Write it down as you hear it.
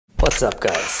What's up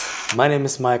guys? My name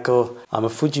is Michael. I'm a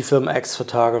Fujifilm X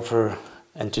photographer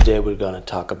and today we're going to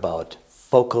talk about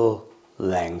focal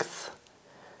length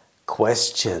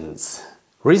questions.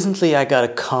 Recently I got a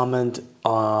comment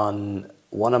on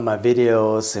one of my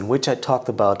videos in which I talked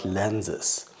about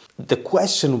lenses. The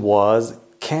question was,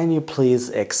 can you please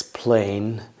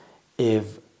explain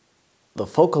if the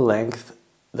focal length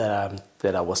that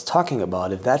I was talking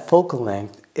about, if that focal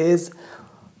length is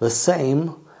the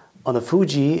same on a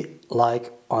Fuji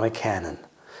like on a Canon.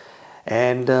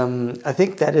 And I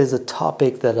think that is a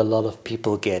topic that a lot of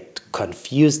people get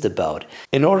confused about.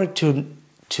 In order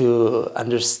to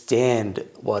understand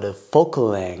what a focal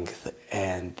length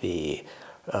and the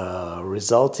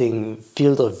resulting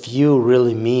field of view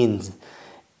really means,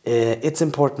 it's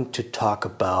important to talk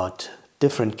about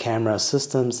different camera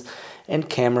systems and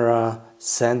camera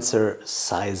sensor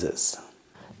sizes.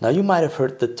 Now you might have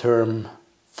heard the term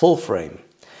full frame.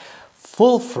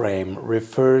 Full frame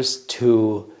refers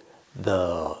to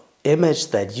the image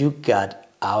that you got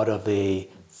out of a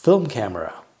film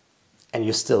camera, and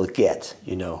you still get,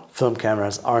 film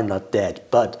cameras are not dead,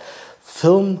 but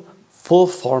film full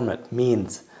format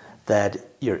means that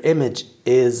your image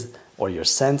is, or your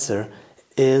sensor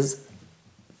is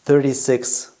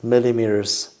 36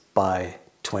 millimeters by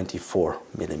 24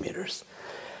 millimeters.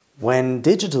 When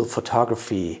digital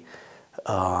photography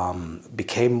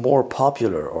became more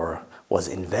popular or was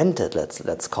invented,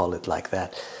 let's call it like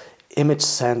that, image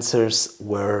sensors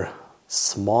were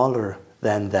smaller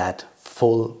than that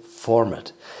full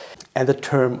format. And the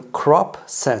term crop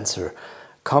sensor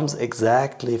comes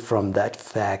exactly from that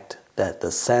fact that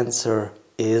the sensor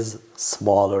is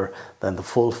smaller than the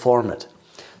full format.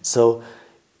 So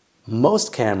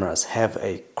most cameras have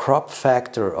a crop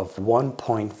factor of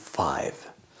 1.5.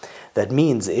 That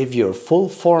means if your full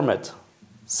format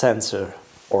sensor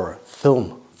or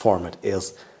film format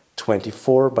is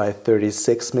 24 by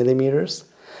 36 millimeters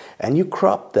and you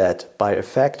crop that by a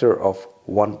factor of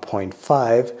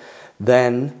 1.5,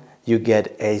 then you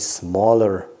get a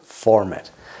smaller format.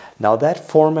 Now that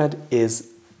format is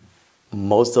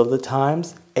most of the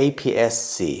times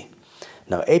APS-C.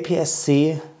 Now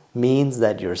APS-C means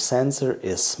that your sensor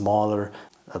is smaller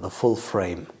than the full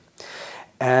frame.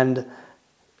 And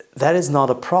that is not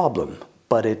a problem,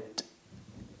 but it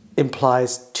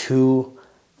implies two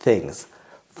things.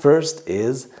 First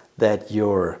is that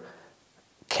your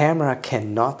camera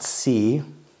cannot see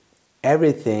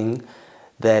everything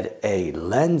that a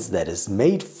lens that is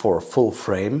made for full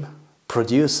frame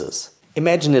produces.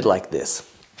 Imagine it like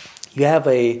this. You have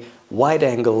a wide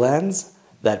angle lens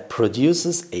that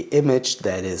produces an image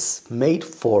that is made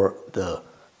for the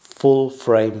full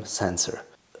frame sensor.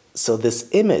 So this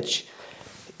image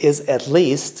is at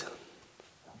least,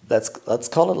 let's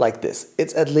call it like this,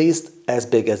 it's at least as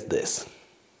big as this.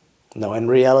 Now in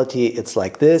reality it's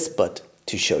like this, but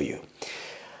to show you.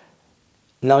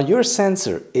 Now your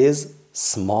sensor is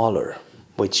smaller,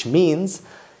 which means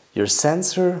your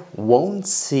sensor won't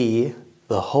see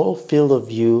the whole field of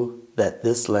view that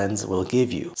this lens will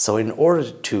give you. So in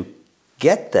order to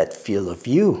get that field of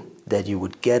view that you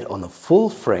would get on a full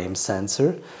frame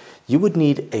sensor, you would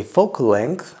need a focal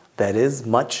length that is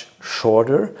much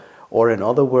shorter, or in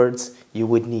other words, you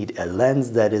would need a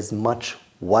lens that is much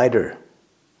wider.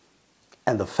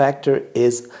 And the factor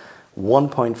is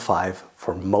 1.5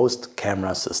 for most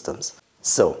camera systems.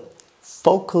 So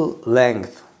focal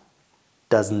length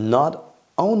does not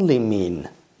only mean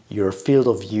your field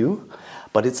of view,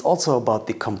 but it's also about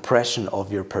the compression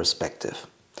of your perspective.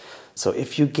 So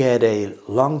if you get a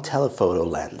long telephoto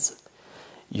lens,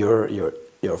 your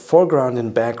foreground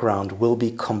and background will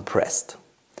be compressed.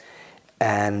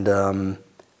 And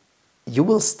you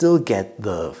will still get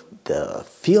the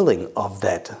feeling of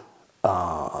that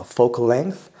focal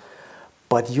length,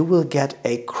 but you will get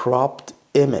a cropped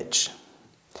image.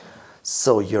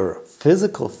 So your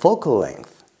physical focal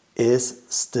length is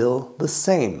still the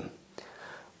same.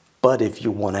 But if you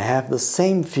want to have the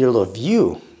same field of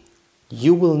view,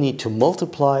 you will need to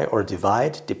multiply or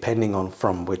divide, depending on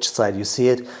from which side you see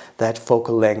it, that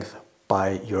focal length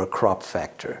by your crop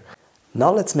factor.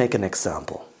 Now let's make an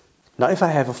example. Now if I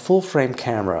have a full frame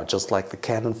camera, just like the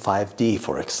Canon 5D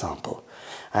for example,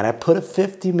 and I put a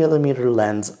 50mm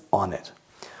lens on it,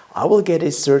 I will get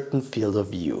a certain field of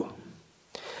view.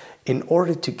 In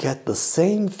order to get the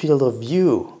same field of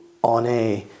view on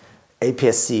a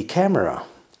APS-C camera,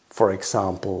 for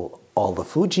example, all the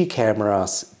Fuji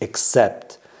cameras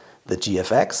except the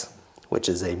GFX, which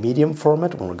is a medium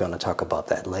format, and we're going to talk about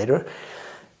that later.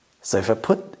 So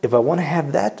if I want to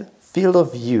have that field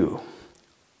of view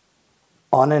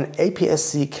on an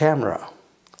APS-C camera,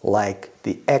 like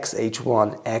the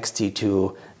X-H1,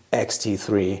 X-T2,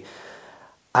 X-T3,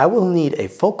 I will need a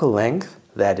focal length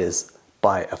that is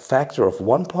by a factor of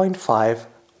 1.5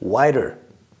 wider.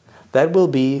 That will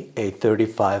be a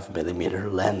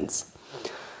 35mm lens.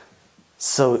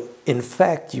 So in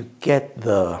fact, you get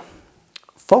the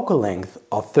focal length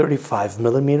of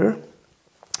 35mm,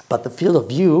 but the field of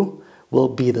view will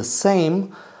be the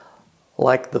same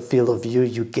like the field of view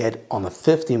you get on a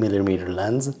 50mm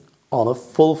lens on a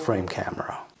full frame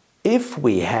camera. If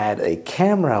we had a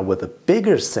camera with a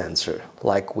bigger sensor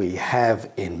like we have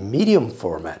in medium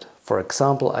format, for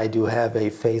example, I do have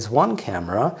a phase 1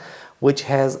 camera which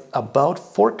has about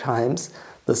 4 times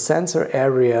the sensor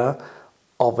area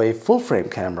of a full frame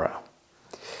camera,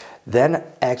 then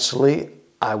actually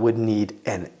I would need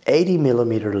an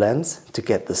 80mm lens to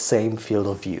get the same field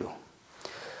of view.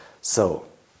 So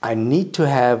I need to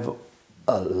have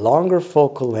a longer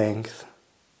focal length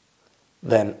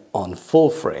than on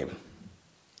full frame.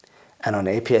 And on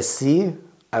APS-C,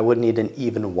 I would need an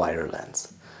even wider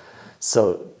lens.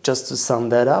 So just to sum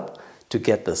that up, to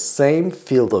get the same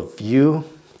field of view,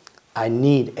 I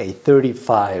need a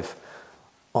 35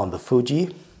 on the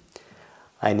Fuji,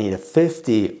 I need a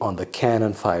 50 on the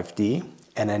Canon 5D,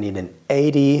 and I need an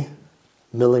 80mm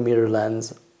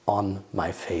lens on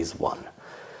my phase 1.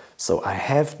 So I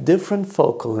have different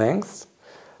focal lengths,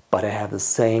 but I have the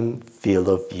same field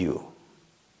of view.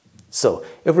 So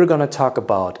if we're going to talk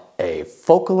about a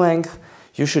focal length,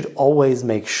 you should always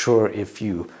make sure if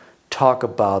you talk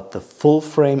about the full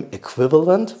frame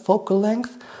equivalent focal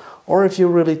length, or if you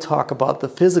really talk about the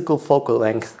physical focal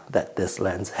length that this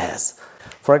lens has.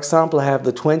 For example, I have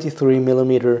the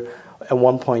 23mm and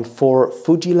 1.4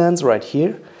 Fuji lens right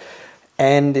here,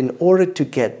 and in order to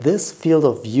get this field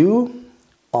of view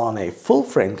on a full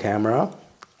frame camera,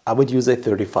 I would use a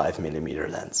 35mm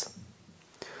lens.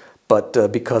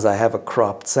 But because I have a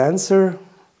cropped sensor,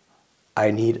 I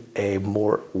need a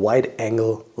more wide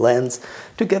angle lens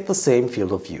to get the same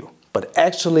field of view. But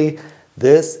actually,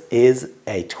 this is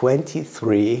a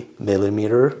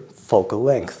 23mm focal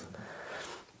length.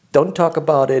 Don't talk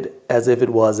about it as if it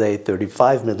was a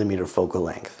 35mm focal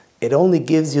length. It only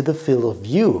gives you the field of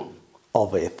view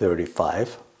of a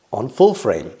 35 on full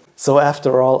frame. So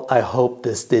after all, I hope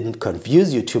this didn't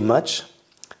confuse you too much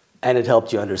and it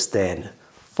helped you understand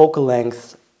focal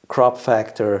length, crop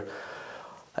factor,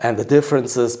 and the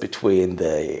differences between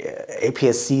the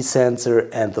APS-C sensor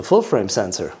and the full frame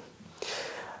sensor.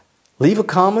 Leave a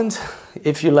comment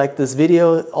if you like this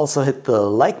video. Also hit the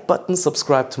like button,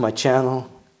 subscribe to my channel,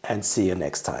 and see you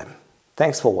next time.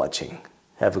 Thanks for watching.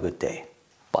 Have a good day.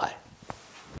 Bye.